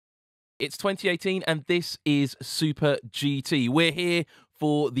It's 2018 and this is Super GT. We're here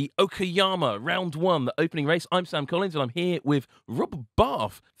for the Okayama Round 1, the opening race. I'm Sam Collins and I'm here with Rob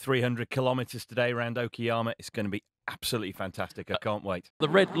Bath. 300 kilometres today around Okayama. It's going to be absolutely fantastic. I can't wait. The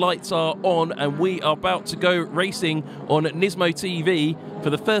red lights are on and we are about to go racing on NISMO TV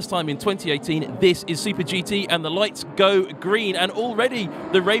for the first time in 2018. This is Super GT and the lights go green, and already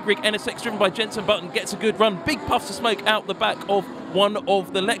the Raybrick NSX driven by Jenson Button gets a good run. Big puffs of smoke out the back of one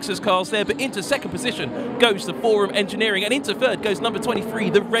of the Lexus cars there, but into second position goes the Forum Engineering, and into third goes number 23,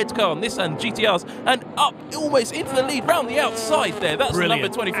 the red car, Nissan GT-Rs, and up almost into the lead round the outside there. That's Brilliant.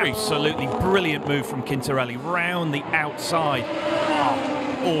 Number 23. Absolutely brilliant move from Quintarelli round the outside.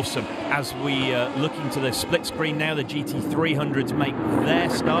 Oh, awesome. As we look into the split screen now, the GT300s make their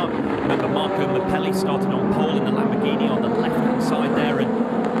start. Remember, Marco Mappelli started on pole in the Lamborghini on the left-hand side there,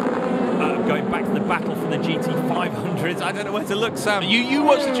 and going back to the battle for the GT500s. I don't know where to look, Sam. You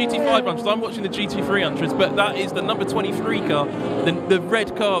watch the GT500s, I'm watching the GT300s, but that is the number 23 car, the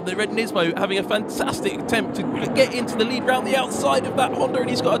red car, the red Nismo, having a fantastic attempt to get into the lead round the outside of that Honda, and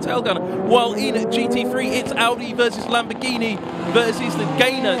he's got a tail gunner. While in GT3, it's Audi versus Lamborghini versus the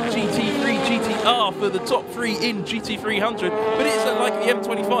Gainer GT3 GT-R for the top three in GT300. But it's like the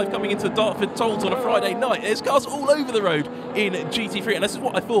M25 coming into Dartford Tolls on a Friday night. There's cars all over the road in GT3, and this is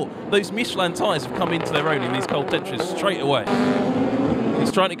what I thought. Those Michelin tyres have come into their own in these cold temperatures straight away.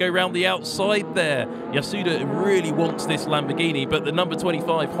 He's trying to go round the outside there. Yasuda really wants this Lamborghini, but the number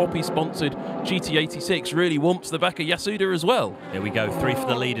 25 Hoppy-sponsored GT86 really wants the back of Yasuda as well. There we go, three for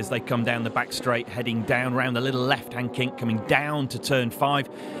the lead as they come down the back straight, heading down round the little left-hand kink, coming down to turn 5.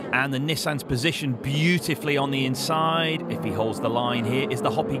 And the Nissan's positioned beautifully on the inside. If he holds the line here, is the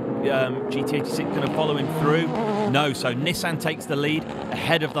Hoppy GT86 going to follow him through? No, so Nissan takes the lead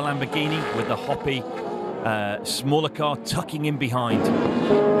ahead of the Lamborghini with the Hoppy smaller car tucking in behind.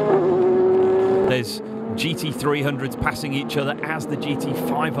 There's GT300s passing each other as the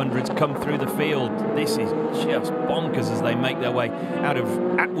GT500s come through the field. This is just bonkers as they make their way out of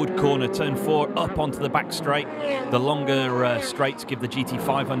Atwood Corner, turn 4, up onto the back straight. The longer straights give the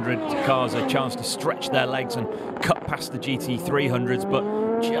GT500 cars a chance to stretch their legs and cut past the GT300s,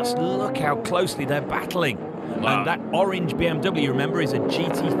 but just look how closely they're battling. Wow. And that orange BMW, remember, is a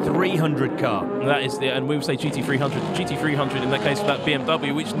GT300 car. That is and we would say GT300 in that case for that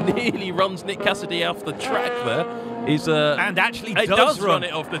BMW, which nearly runs Nick Cassidy off the track there, is and actually it does run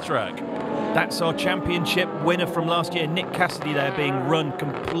it off the track. That's our championship winner from last year, Nick Cassidy there, being run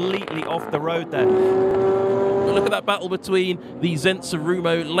completely off the road there. Look at that battle between the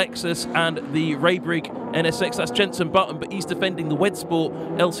Zensarumo Lexus and the Raybrick NSX. That's Jenson Button, but he's defending the Wedsport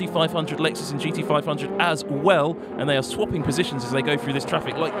LC500 Lexus and GT500 as well, and they are swapping positions as they go through this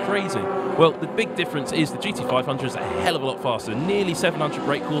traffic like crazy. Well, the big difference is the GT500 is a hell of a lot faster, nearly 700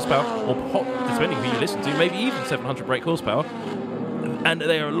 brake horsepower, or depending who you listen to, maybe even 700 brake horsepower. And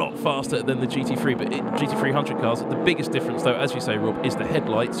they are a lot faster than the GT3, but GT300 cars. The biggest difference, though, as you say, Rob, is the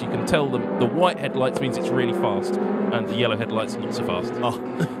headlights. You can tell them the white headlights means it's really fast, and the yellow headlights not so fast. Oh,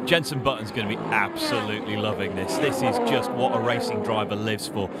 Jenson Button's going to be absolutely loving this. This is just what a racing driver lives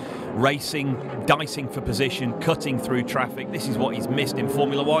for. Racing, dicing for position, cutting through traffic. This is what he's missed in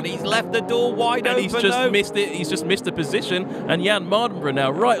Formula 1. He's left the door wide open. He's just missed it. He's just missed a position. And Jan Mardenborough now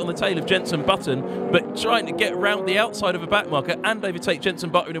right on the tail of Jenson Button, but trying to get around the outside of a back marker and overtake Jenson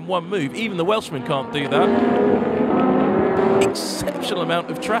Button in one move. Even the Welshman can't do that. Exceptional amount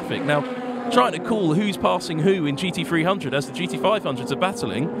of traffic. Now, trying to call who's passing who in GT300 as the GT500s are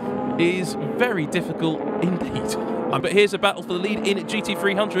battling is very difficult indeed. But here's a battle for the lead in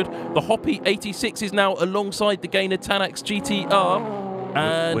GT300. The Hoppy 86 is now alongside the Gainer Tanax GT-R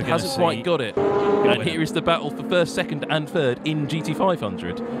and hasn't quite got it. And here is the battle for first, second and third in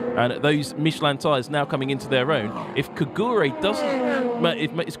GT500. And those Michelin tyres now coming into their own. If Kagure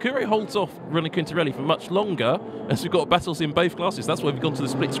holds off running Quintarelli for much longer, as we've got battles in both classes, that's why we've gone to the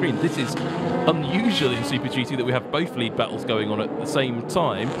split screen. This is unusual in Super GT that we have both lead battles going on at the same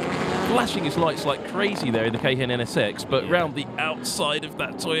time. Flashing his lights like crazy there in the Keihin NSX, but round the outside of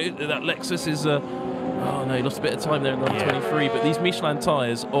that Toyota, that Lexus is oh no, he lost a bit of time there in number 23, but these Michelin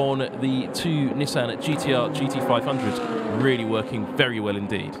tyres on the two Nissan GT-R GT500s really working very well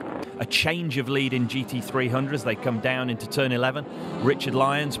indeed. A change of lead in GT300s. They come down into turn 11. Richard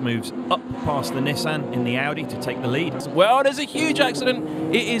Lyons moves up past the Nissan in the Audi to take the lead. Well, there's a huge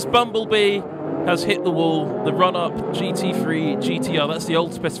accident. It is Bumblebee has hit the wall. The run-up GT3 GT-R, that's the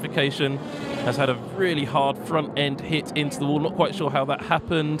old specification, has had a really hard front end hit into the wall. Not quite sure how that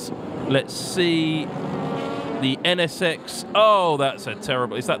happened. Let's see. The NSX. Oh, that's a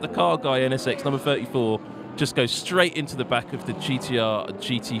terrible. Is that the car guy NSX number 34? just goes straight into the back of the GT-R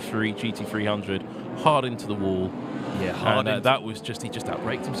GT3 GT300, hard into the wall. Yeah, hard. And that was just, he just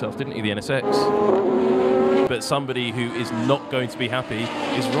outbraked himself, didn't he, the NSX? But somebody who is not going to be happy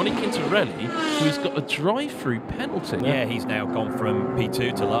is Ronnie Quintarelli, who's got a drive-through penalty. Yeah, he's now gone from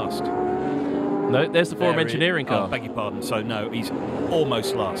P2 to last. No, there's the Forum Engineering car. Oh, beg your pardon. So, no, he's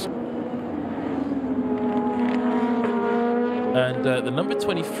almost last. And the number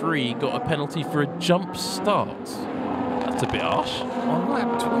 23 got a penalty for a jump start. That's a bit harsh. On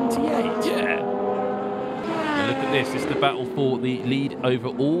lap 28? Yeah. And look at this. It's the battle for the lead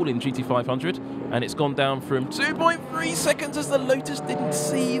overall in GT500. And it's gone down from 2.3 seconds as the Lotus didn't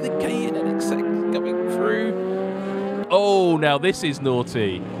see the KNX coming through. Oh, now this is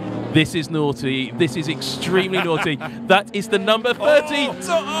naughty. This is naughty. This is extremely naughty. That is the number 30.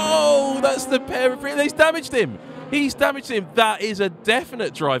 Oh, that's the pair of... He's damaged him. He's damaged him. That is a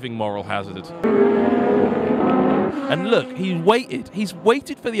definite driving moral hazard. And look, he waited. He's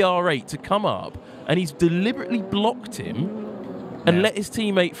waited for the R8 to come up, and he's deliberately blocked him and let his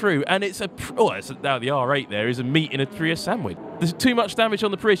teammate through. And it's a... now the R8 there is a meat in a Prius sandwich. There's too much damage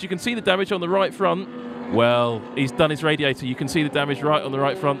on the Prius. You can see the damage on the right front. Well, he's done his radiator. You can see the damage right on the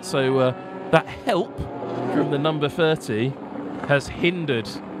right front. So that help from the number 30 has hindered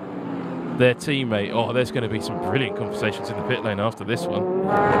their teammate. Oh, there's going to be some brilliant conversations in the pit lane after this one.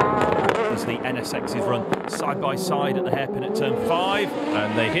 As the NSXs run side by side at the hairpin at turn 5.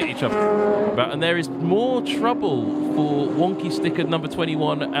 And they hit each other. And there is more trouble for wonky sticker number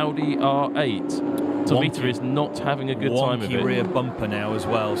 21 Audi R8. Tomita is not having a good time of it. Wonky rear bumper now as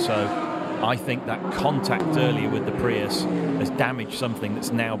well, so I think that contact earlier with the Prius has damaged something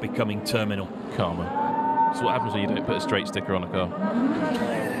that's now becoming terminal. Karma. So what happens when you don't put a straight sticker on a car?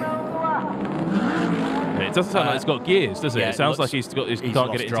 Yeah, it doesn't sound like it's got gears, does it? Yeah, it sounds like he can't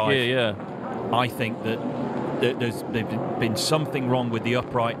get it into gear, yeah. I think that there's been something wrong with the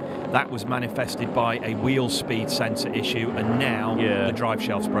upright. That was manifested by a wheel speed sensor issue, and now the drive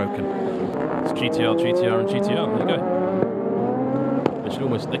shaft's broken. It's GT-R, GT-R, and GT-R. There you go.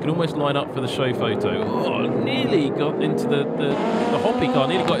 They can almost line up for the show photo. Oh, nearly got into the hoppy car,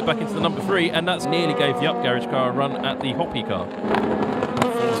 nearly got it back into the number 3, and that's nearly gave the up garage car a run at the hoppy car.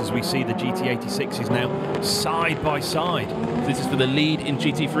 As we see the GT86 is now side by side. This is for the lead in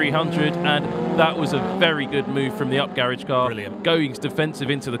GT300, and that was a very good move from the up garage car. Brilliant. Going defensive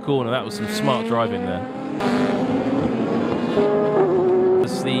into the corner, that was some smart driving there.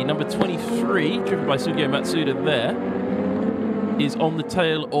 As the number 23, driven by Sugio Matsuda there, is on the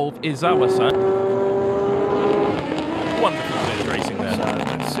tail of Izawa-san. Wonderful bit of racing there. So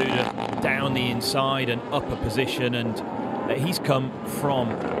Matsuda down the inside and up a position, and he's come from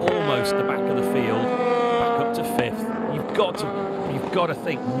almost the back of the field back up to 5th. You've got to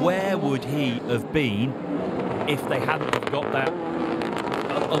think, where would he have been if they hadn't have got that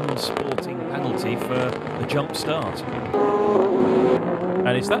unsporting penalty for a jump start?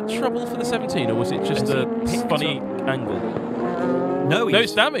 And is that trouble for the 17, or was it just a funny angle? No,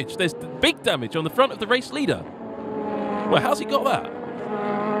 it's damage. There's big damage on the front of the race leader. Well, how's he got that?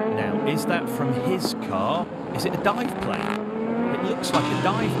 Now, is that from his car? Is it a dive plane? It looks like a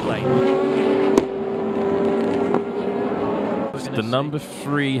dive plane. The number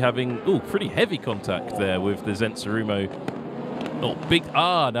 3 having pretty heavy contact there with the Zensarumo. Oh, big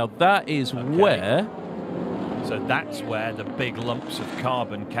now that is where. So that's where the big lumps of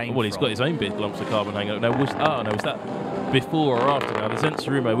carbon came from. Well, he's got his own big lumps of carbon hanging out. Now, was that before or after? Now, the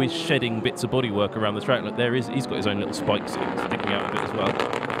Zensarumo is shedding bits of bodywork around the track. Look, he's got his own little spikes sticking out of it as well.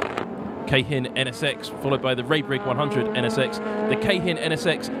 Keihin NSX, followed by the Raybrig 100 NSX. The Keihin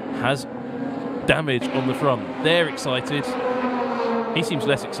NSX has damage on the front. They're excited. He seems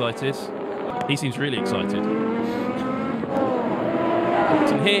less excited. He seems really excited.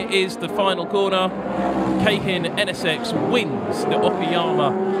 And here is the final corner. Keihin NSX wins the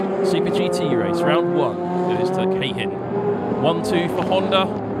Okayama Super GT race. Round 1 goes to Keihin. 1-2 for Honda.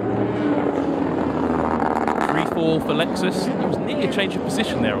 3-4 for Lexus. It was nearly a change of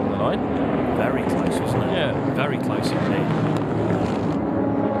position there on the line. Very close, wasn't it? Yeah. Very close indeed.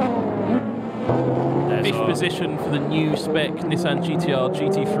 5th position for the new spec Nissan GT-R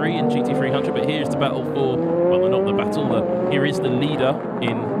GT3 and GT300, but here's the battle for, well, not the battle, here is the leader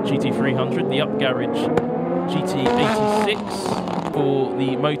in GT300, the up garage GT86 for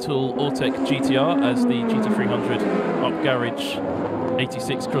the Motul Ortec GT-R, as the GT300 up garage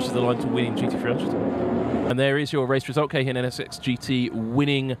 86 crosses the line to winning GT300. And there is your race result. Keihin NSX GT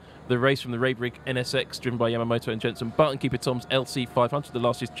winning the race from the Raybrig NSX, driven by Yamamoto and Jensen Button. Keeper Tom's LC500, the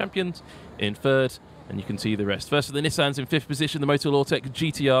last year's champions. In 3rd, and you can see the rest. First of the Nissans in 5th position, the Motor Lawtech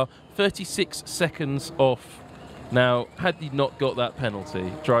GT-R, 36 seconds off. Now, had he not got that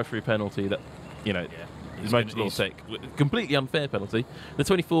penalty, drive-through penalty, that, you know, Motor Lawtech, completely unfair penalty. The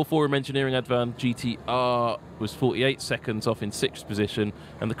 24 Forum Engineering Advan GT-R was 48 seconds off in 6th position,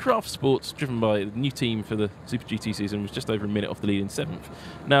 and the Craft Sports, driven by the new team for the Super GT season, was just over a minute off the lead in 7th.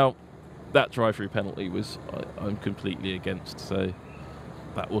 Now, that drive-through penalty was I'm completely against, so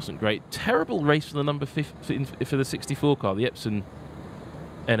that wasn't great. Terrible race for the number 15 for the 64 car, the Epson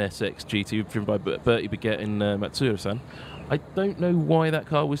NSX GT, driven by Bertie Baguette and Matsura-san. I don't know why that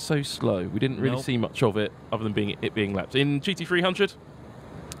car was so slow. We didn't really see much of it, other than it being lapped. In GT300,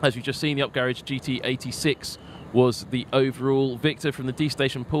 as you've just seen, the up-garage GT86 was the overall victor from the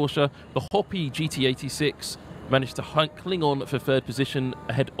D-Station Porsche. The hoppy GT86 managed to cling on for 3rd position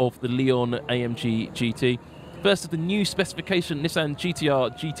ahead of the Leon AMG GT. First of the new specification Nissan GT-R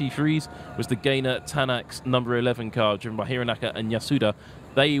GT3s was the Gainer Tanax number 11 car, driven by Hironaka and Yasuda.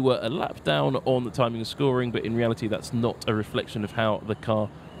 They were a lap down on the timing and scoring, but in reality that's not a reflection of how the car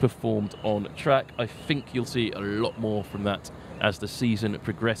performed on track. I think you'll see a lot more from that as the season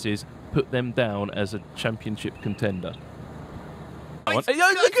progresses. Put them down as a championship contender. Hey,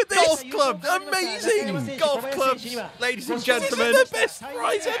 look at this! Golf clubs! Amazing! Golf clubs, ladies and gentlemen. This is the best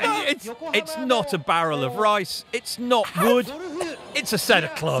prize ever! It's not a barrel of rice. It's not wood. It's a set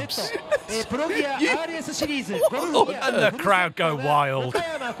of clubs. And the crowd go wild.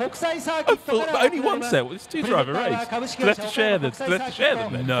 But only one set. Well, it's 2-driver race. Do they have to share them?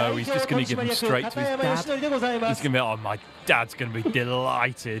 Then? No, he's just going to give them straight to his dad. He's going to be, oh, my dad's going to be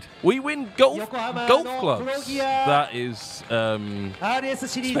delighted. We win golf clubs. That is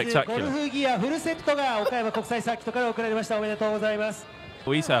spectacular.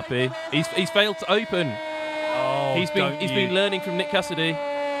 Oh, he's happy. He's failed to open. Oh, he's been learning from Nick Cassidy.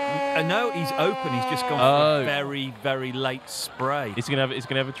 No, he's open. He's just gone for a very, very late spray. He's gonna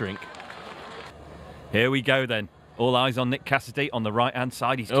have a drink. Here we go then. All eyes on Nick Cassidy on the right-hand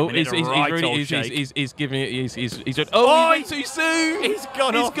side. He's giving it a right old shake. He's giving it. He went too soon. He's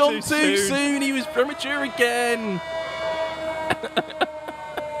gone too soon. He was premature again.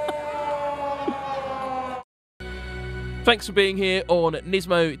 Thanks for being here on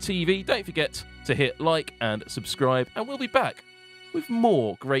Nismo TV. Don't forget to hit like and subscribe, and we'll be back with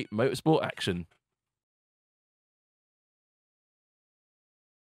more great motorsport action.